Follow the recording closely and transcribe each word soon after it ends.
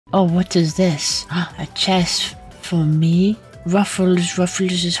Oh, what is this? A chest for me? Ruffles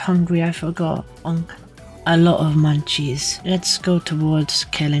is hungry, I forgot. A lot of munchies. Let's go towards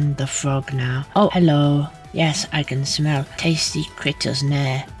killing the frog now. Oh, hello. Yes, I can smell tasty critters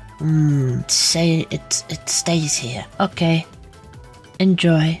near. Say it stays here. Okay.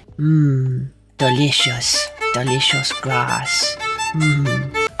 Enjoy. Delicious. Delicious grass.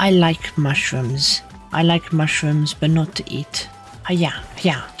 I like mushrooms. I like mushrooms, but not to eat. Yeah.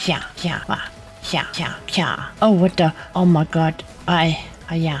 Oh, what the? Oh my god.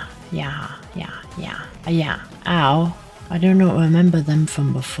 Yeah. Ow. I do not remember them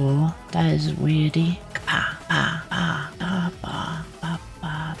from before. That is weirdy.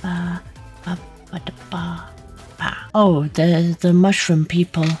 Oh, the mushroom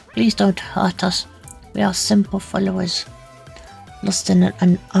people. Please don't hurt us. We are simple followers. Lost in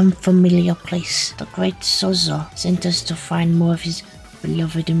an unfamiliar place. The great Sozo sent us to find more of his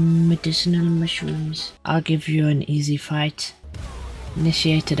beloved medicinal mushrooms. I'll give you an easy fight.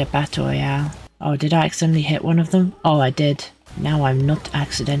 Initiated a battle royale. Oh, did I accidentally hit one of them? Oh, I did. Now I'm not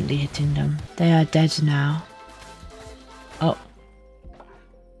accidentally hitting them. They are dead now. Oh.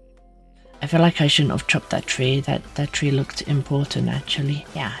 I feel like I shouldn't have chopped that tree. That tree looked important, actually.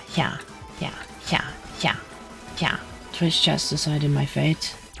 Yeah. Twitch chat's decided my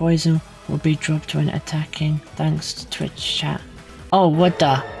fate. Poison will be dropped when attacking, thanks to Twitch chat. Oh, what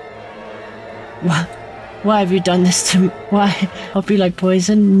the? What? Why have you done this to me? Why? Hope you like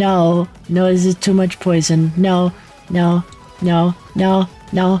poison? No. No, this is too much poison. No. Oh,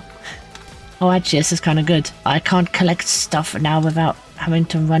 actually, this is kind of good. I can't collect stuff now without having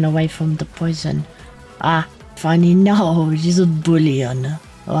to run away from the poison. Funny. No, she's a bullion.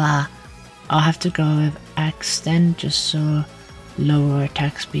 I'll have to go with axe then, just so lower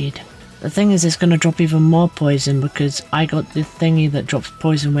attack speed. The thing is, it's gonna drop even more poison because I got the thingy that drops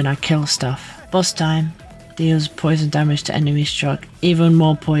poison when I kill stuff. Boss time. Deals poison damage to enemy struck. Even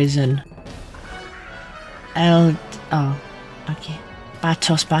more poison. Oh, okay.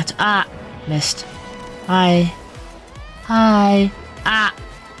 Batos. Missed. Hi.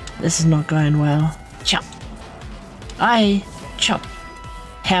 This is not going well. Chop. Chop.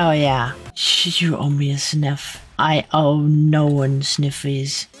 Hell yeah. You owe me a sniff. I owe no one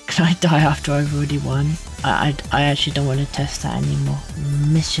sniffies. Can I die after I've already won? I actually don't want to test that anymore.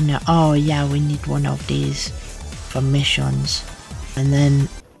 Mission. Oh yeah, we need one of these for missions. And then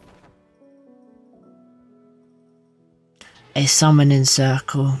a summoning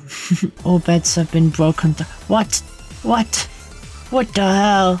circle. All beds have been broken. What? What the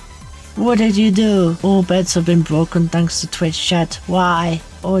hell? What did you do? All beds have been broken thanks to Twitch chat. Why?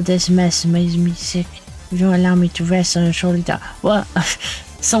 All this mess makes me sick. You don't allow me to rest and surely die. What?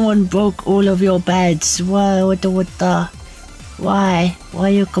 Someone broke all of your beds. What the? Why? Why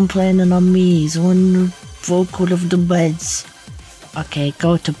are you complaining on me? Someone broke all of the beds. Okay,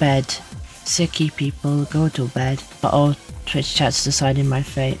 go to bed. Sicky people, go to bed. Uh-oh, Twitch chat's deciding my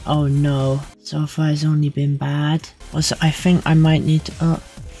fate. Oh no. So far it's only been bad. Also, I think I might need to...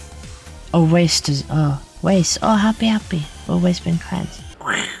 Oh, waste is... Oh, waste. Oh, happy. Always been cleansed.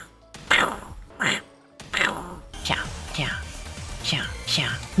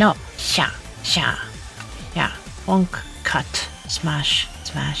 No, yeah, bonk, cut, smash,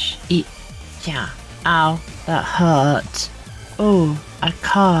 eat, ow, that hurt. Oh, a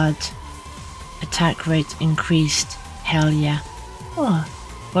card. Attack rate increased, hell yeah. Oh,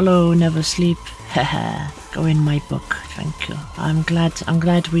 follow, never sleep, haha. Go in my book, thank you. I'm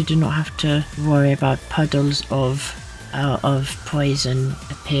glad we do not have to worry about puddles of poison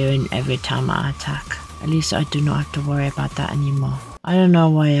appearing every time I attack. At least I do not have to worry about that anymore. I don't know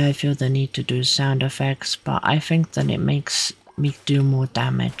why I feel the need to do sound effects, but I think that it makes me do more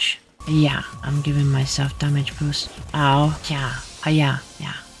damage. Yeah, I'm giving myself damage boost. Ow, yeah.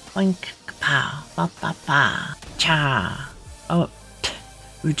 Oink, pow, ba, cha. Oh,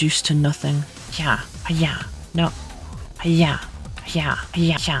 reduced to nothing. No.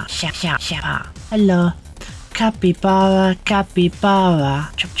 Hello. Capybara. Chop.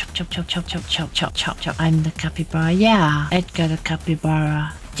 I'm the capybara. Yeah. Edgar the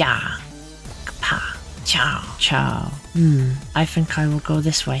capybara. Yeah. Pa. Chow. I think I will go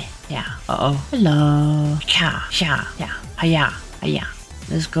this way. Yeah. Uh-oh. Hello. Yeah.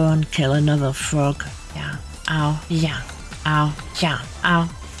 Let's go and kill another frog. Yeah. Ow. Yeah. Ow. Yeah. Ow.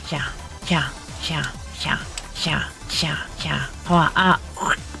 Yeah.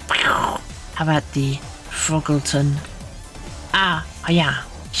 How about the Froggleton?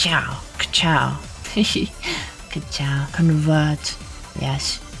 Ka-chow. Ka-chow. Convert.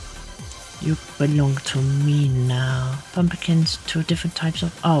 Yes. You belong to me now. Pumpkins, two different types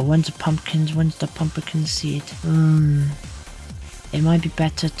of... Oh, one's the pumpkins, one's the pumpkin seed. It might be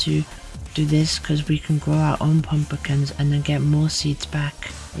better to do this because we can grow our own pumpkins and then get more seeds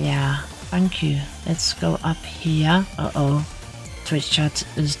back. Yeah, thank you. Let's go up here. Uh-oh. Twitch chat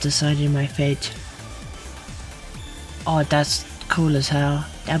is deciding my fate. Oh, that's cool as hell.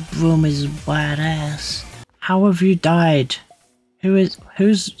 That broom is badass. How have you died? Who's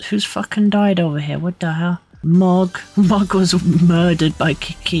fucking died over here? What the hell? Mog was murdered by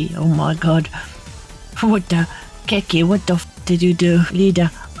Kiki. Oh my god. What the? Kiki, what the f did you do?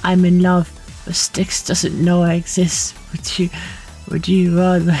 Leader, I'm in love, but Styx doesn't know I exist. Would you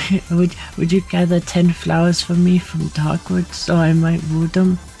rather, would you gather 10 flowers for me from Darkwood so I might woo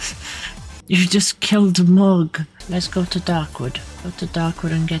them? You just killed Mog. Let's go to Darkwood. Go to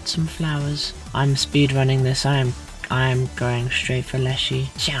Darkwood and get some flowers. I'm speedrunning this. I'm going straight for Leshy.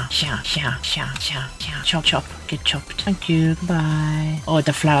 Chop, chop, get chopped. Thank you, goodbye. Oh,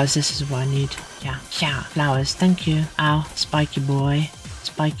 the flowers, this is what I need. Flowers, thank you. Ow, spiky boy.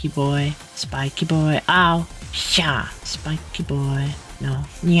 Spiky boy. Spiky boy. Ow. Spiky boy. No.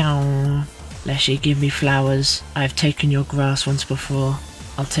 Meow. Leshy, give me flowers. I've taken your grass once before.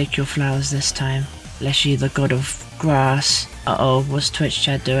 I'll take your flowers this time. Leshy, the god of grass. Uh-oh, what's Twitch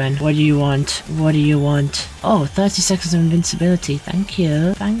chat doing? What do you want? What do you want? Oh, 30 seconds of invincibility. Thank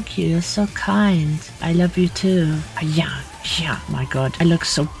you. Thank you. You're so kind. I love you too. Yeah. My god. I look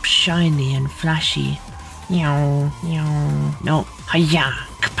so shiny and flashy. Meow. Meow. No. Hiya.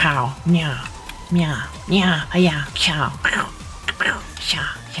 Kapow. Meow. Meow. Meow. Hiya. Cow.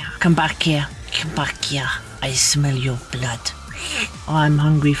 Come back here. Come back here. I smell your blood. Oh, I'm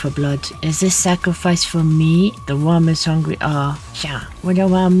hungry for blood. Is this sacrifice for me? The worm is hungry. Oh, what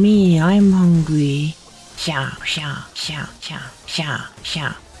about me? I'm hungry.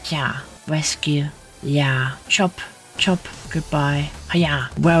 Rescue. Yeah. Chop. Chop. Goodbye.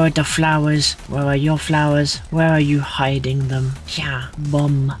 Where are the flowers? Where are your flowers? Where are you hiding them?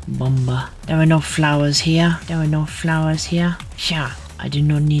 Bomba. There are no flowers here. There are no flowers here. I do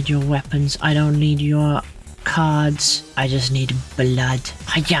not need your weapons. I don't need your cards. I just need blood.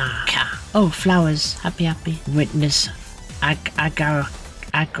 Oh, flowers. Happy. Witness.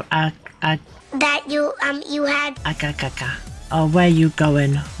 That you had. Oh, where you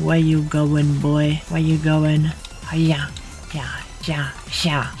going? Where you going, boy? Where you going?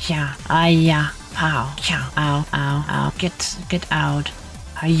 Pow. Ow. Get out.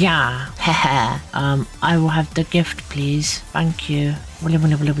 I will have the gift, please. Thank you.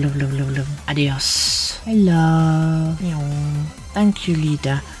 Adios. Hello. Thank you,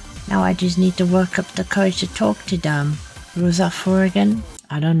 leader. Now I just need to work up the courage to talk to them. Who was that for again?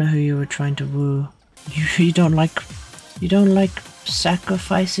 I don't know who you were trying to woo. You don't like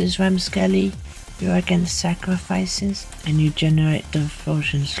sacrifices, Ramskelly? You're against sacrifices? And you generate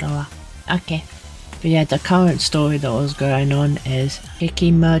devotion slower. Okay. But yeah, the current story that was going on is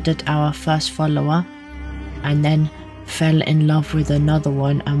Kiki murdered our first follower and then fell in love with another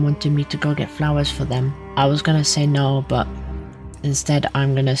one and wanted me to go get flowers for them. I was gonna say no, but instead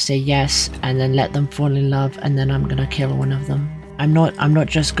I'm gonna say yes and then let them fall in love and then I'm gonna kill one of them. I'm not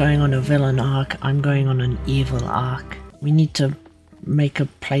just going on a villain arc, I'm going on an evil arc. We need to make a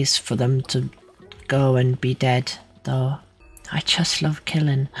place for them to go and be dead, though. I just love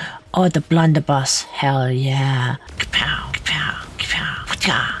killing. Oh, the blunderbuss. Hell yeah.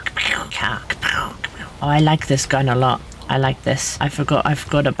 Oh, I like this gun a lot. I like this. I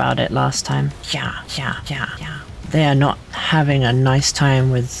forgot about it last time. They are not having a nice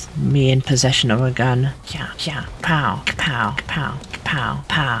time with me in possession of a gun. Pow.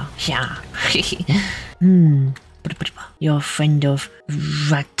 You're a friend of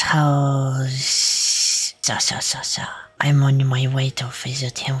Raktos. I'm on my way to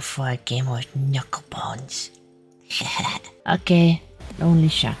visit him for a game of knucklebones. Okay, Lonely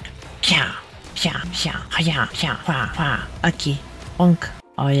Shack. Okay, bonk.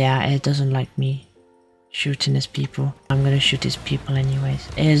 Oh yeah, it doesn't like me shooting his people. I'm gonna shoot his people anyways.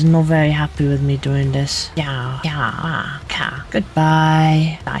 It is not very happy with me doing this. Goodbye.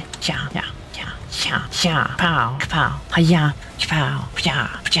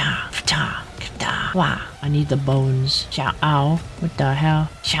 I need the bones. Ow. What the hell?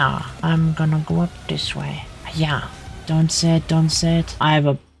 I'm gonna go up this way. Don't say it. I have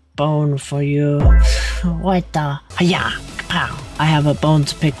a bone for you. What the? I have a bone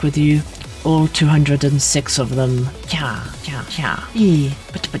to pick with you. All 206 of them.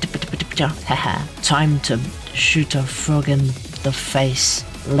 Time to shoot a frog in the face.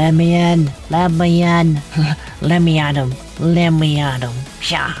 Let me in. Let me at him.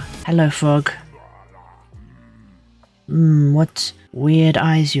 Hello, frog. What weird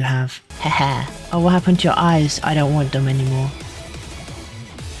eyes you have. Haha. Oh, what happened to your eyes? I don't want them anymore.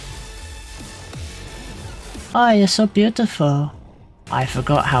 Oh, you're so beautiful. I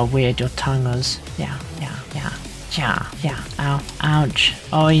forgot how weird your tongue was. Yeah. Ow, ouch.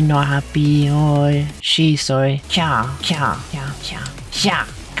 Oh, you're not happy. Oh, sorry. Cha,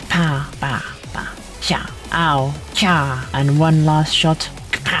 kapow, ba, cha, ow, cha. And one last shot.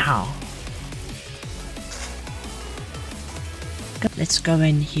 Kapow. Let's go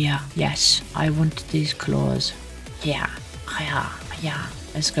in here. Yes, I want these claws. Yeah.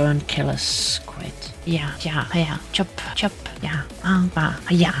 Let's go and kill a squid. Yeah. Chop. Yeah.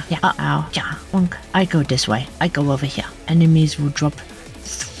 Ow. Wonk. I go this way. I go over here. Enemies will drop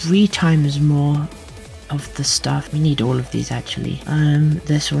 3 times more of the stuff. We need all of these actually.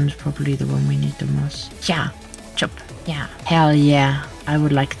 This one's probably the one we need the most. Yeah. Chop. Yeah. Hell yeah. I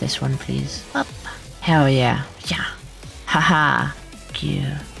would like this one, please. Up. Hell yeah. Yeah. Haha. Cute.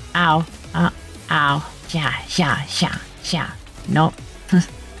 Ow. Ow. Yeah. No.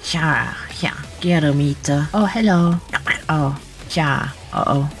 Yeah. Get him, eater. Oh, hello. Oh, yeah.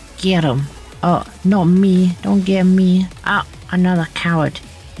 Uh-oh. Get him. Oh, not me. Don't get me. Oh, another coward.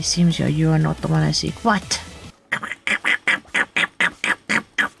 It seems you are not the one I seek. What?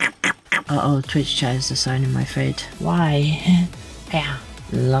 Uh-oh, Twitch chat is the sign in my fate. Why? Yeah.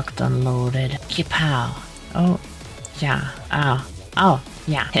 Locked and loaded. Kapow. Oh, yeah. Oh,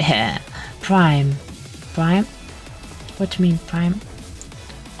 yeah. Prime. What do you mean, Prime?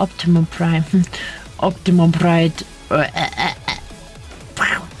 Optimum Prime. Optimum Pride.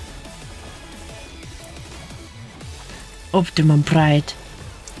 Optimum Pride.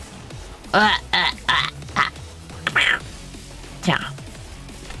 Yeah.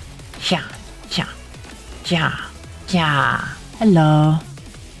 Hello.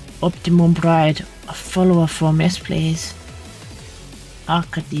 Optimum Pride. A follower from, yes please.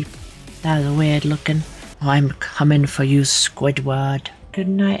 Archetype. That was weird looking. I'm coming for you, Squidward. Good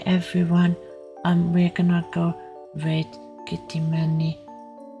night, everyone. We're gonna go raid Kitty Manny.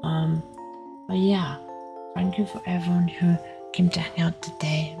 But yeah, thank you for everyone who came to hang out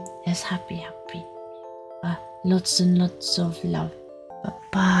today. Yes, happy. Lots and lots of love.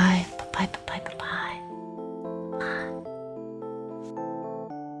 Bye.